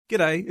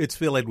G'day, it's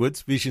Phil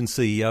Edwards, Vision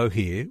CEO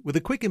here, with a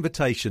quick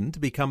invitation to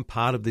become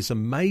part of this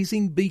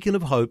amazing beacon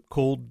of hope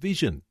called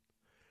Vision.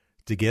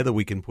 Together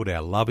we can put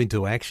our love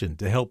into action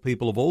to help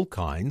people of all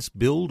kinds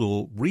build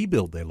or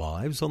rebuild their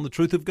lives on the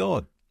truth of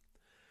God.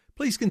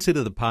 Please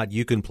consider the part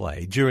you can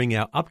play during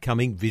our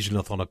upcoming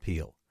Visionathon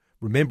appeal,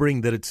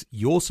 remembering that it's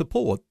your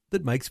support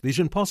that makes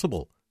Vision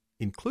possible,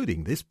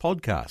 including this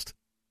podcast.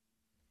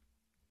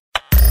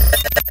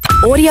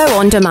 Audio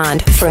on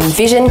demand from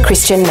Vision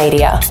Christian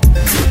Media.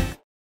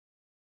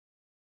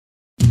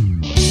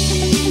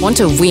 Want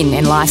to win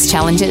in life's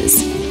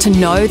challenges? To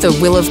know the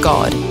will of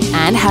God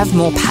and have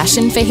more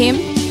passion for Him?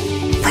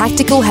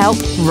 Practical help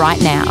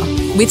right now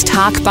with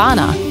Tak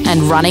Bhana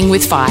and Running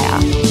with Fire.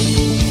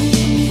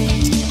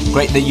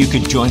 Great that you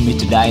could join me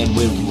today, and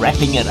we're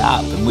wrapping it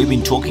up, and we've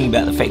been talking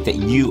about the fact that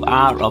you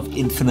are of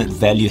infinite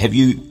value. Have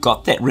you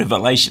got that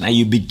revelation? Are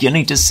you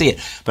beginning to see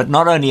it? But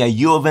not only are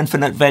you of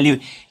infinite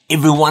value,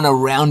 everyone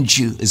around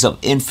you is of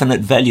infinite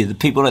value. The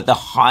people at the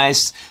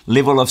highest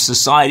level of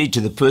society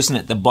to the person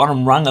at the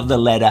bottom rung of the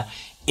ladder,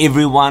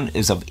 everyone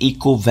is of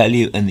equal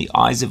value in the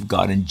eyes of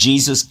God. And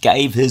Jesus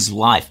gave His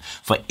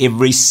life for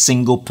every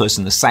single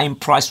person. The same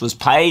price was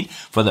paid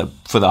for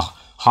the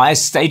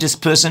highest status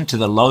person to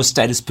the lowest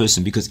status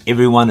person, because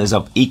everyone is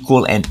of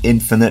equal and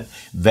infinite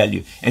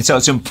value. And so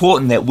it's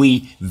important that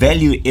we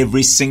value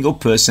every single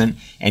person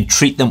and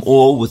treat them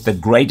all with the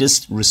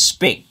greatest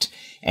respect.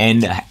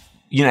 And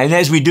and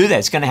as we do that,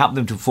 it's going to help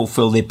them to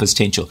fulfill their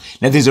potential.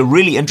 Now, there's a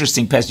really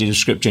interesting passage of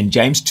scripture in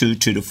James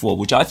 2:2-4,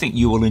 which I think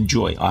you will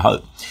enjoy, I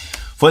hope.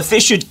 For if there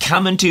should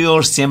come into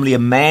your assembly a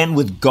man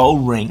with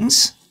gold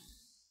rings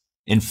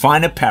in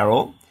fine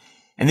apparel,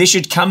 and there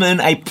should come in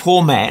a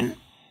poor man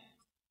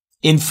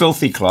in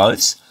filthy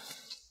clothes,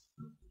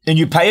 and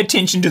you pay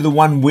attention to the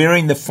one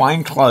wearing the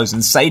fine clothes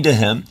and say to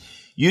him,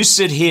 you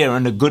sit here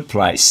in a good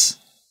place,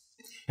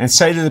 and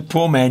say to the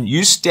poor man,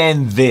 you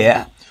stand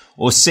there,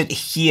 or sit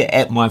here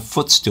at my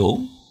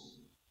footstool,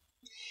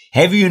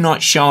 have you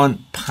not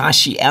shown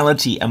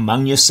partiality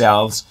among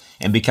yourselves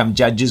and become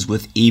judges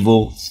with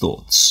evil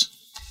thoughts?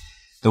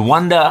 The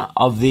wonder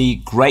of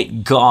the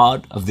great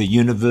God of the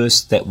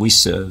universe that we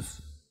serve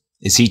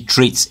is He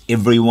treats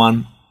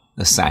everyone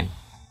the same.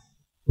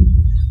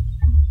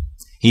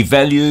 He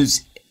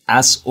values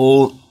us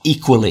all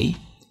equally,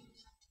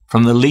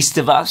 from the least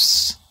of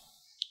us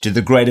to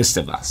the greatest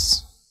of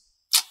us.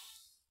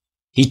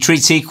 He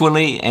treats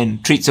equally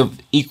and treats of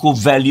equal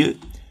value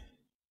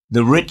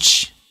the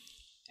rich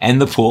and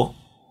the poor,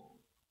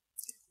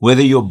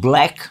 whether you're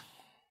black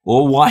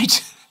or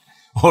white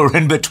or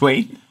in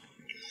between,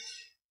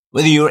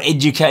 whether you're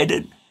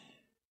educated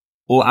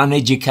or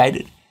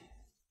uneducated,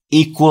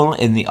 equal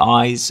in the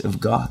eyes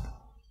of God.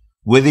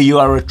 Whether you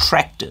are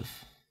attractive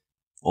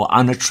or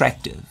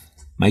unattractive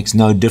makes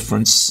no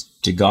difference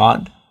to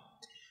God.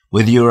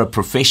 Whether you're a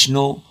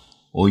professional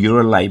or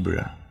you're a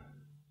laborer,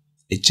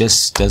 it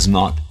just does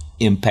not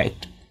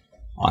impact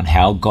on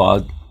how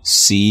God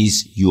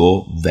sees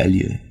your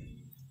value.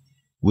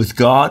 With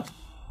God,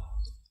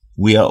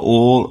 we are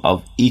all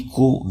of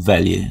equal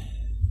value,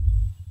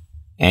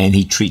 and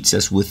He treats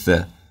us with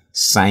the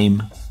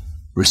same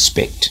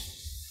respect.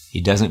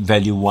 He doesn't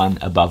value one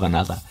above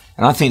another.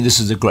 And I think this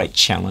is a great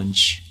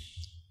challenge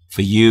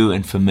for you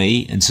and for me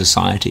in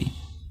society,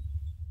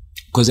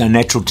 because our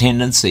natural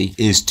tendency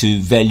is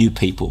to value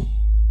people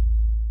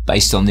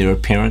based on their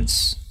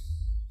appearance,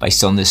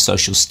 based on their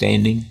social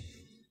standing,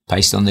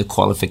 based on their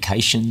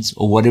qualifications,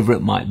 or whatever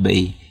it might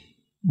be.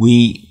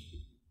 We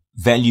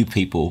value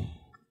people,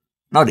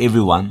 not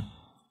everyone,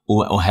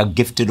 or how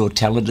gifted or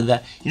talented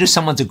they are.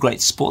 Someone's a great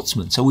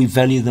sportsman, so we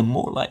value them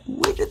more. Like,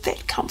 where did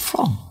that come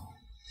from?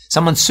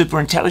 Someone's super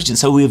intelligent,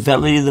 so we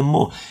value them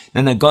more.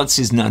 No, God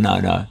says, no.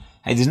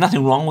 Hey, there's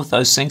nothing wrong with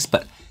those things,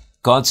 but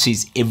God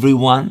sees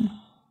everyone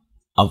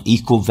of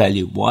equal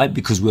value. Why?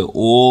 Because we're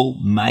all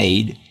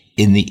made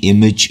in the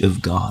image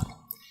of God.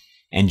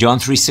 And John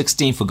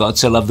 3:16, for God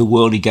so loved the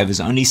world, He gave His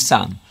only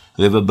Son.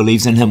 Whoever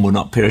believes in Him will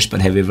not perish but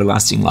have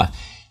everlasting life.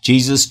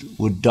 Jesus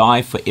would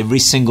die for every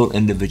single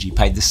individual. He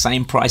paid the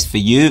same price for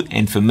you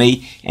and for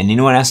me and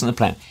anyone else on the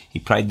planet. He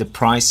paid the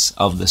price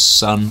of the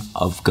Son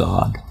of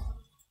God.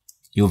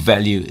 Your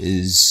value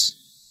is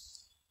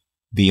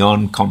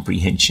beyond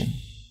comprehension.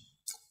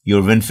 You're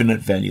of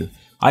infinite value.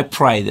 I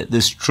pray that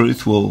this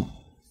truth will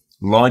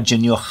lodge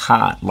in your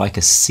heart like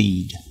a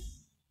seed.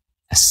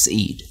 A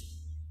seed.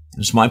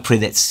 It's my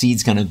prayer that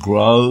seed's going to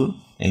grow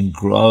and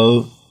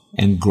grow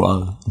and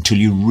grow until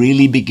you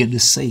really begin to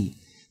see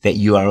that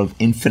you are of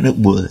infinite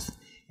worth.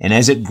 And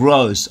as it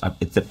grows,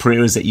 the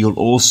prayer is that you'll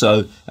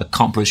also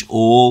accomplish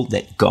all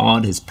that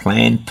God has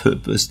planned,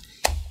 purposed,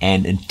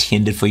 and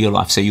intended for your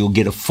life. So you'll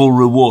get a full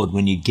reward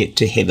when you get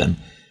to heaven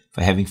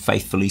for having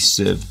faithfully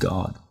served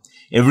God.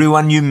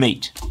 Everyone you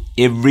meet,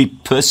 every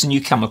person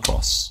you come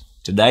across,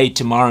 today,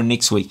 tomorrow,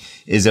 next week,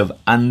 is of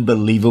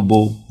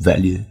unbelievable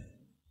value.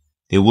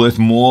 They're worth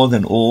more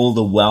than all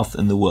the wealth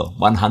in the world,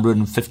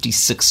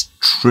 $156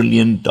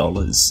 trillion.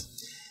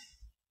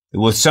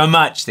 They're worth so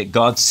much that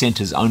God sent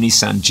His only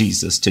Son,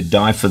 Jesus, to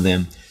die for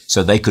them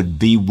so they could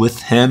be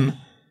with Him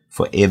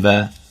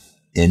forever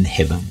in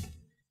heaven.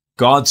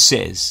 God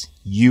says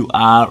you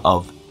are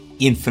of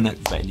infinite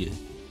value.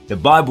 The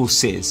Bible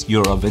says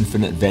you're of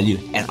infinite value,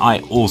 and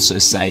I also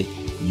say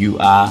you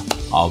are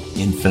of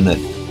infinite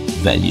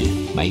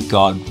value. May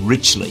God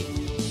richly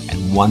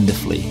and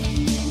wonderfully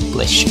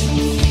bless you.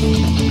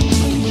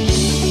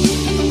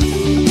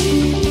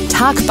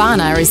 Tak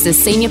Bhana is the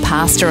Senior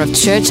Pastor of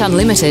Church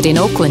Unlimited in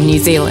Auckland, New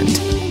Zealand.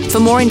 For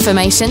more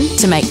information,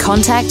 to make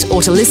contact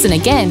or to listen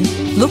again,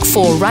 look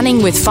for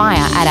Running with Fire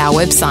at our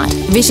website,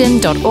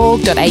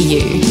 vision.org.au.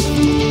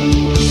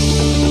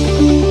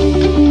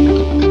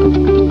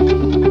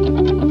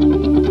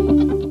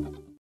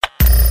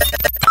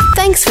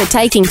 Thanks for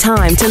taking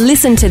time to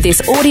listen to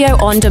this audio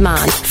on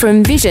demand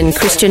from Vision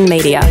Christian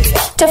Media.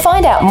 To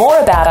find out more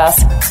about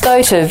us,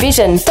 go to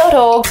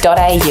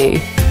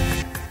vision.org.au.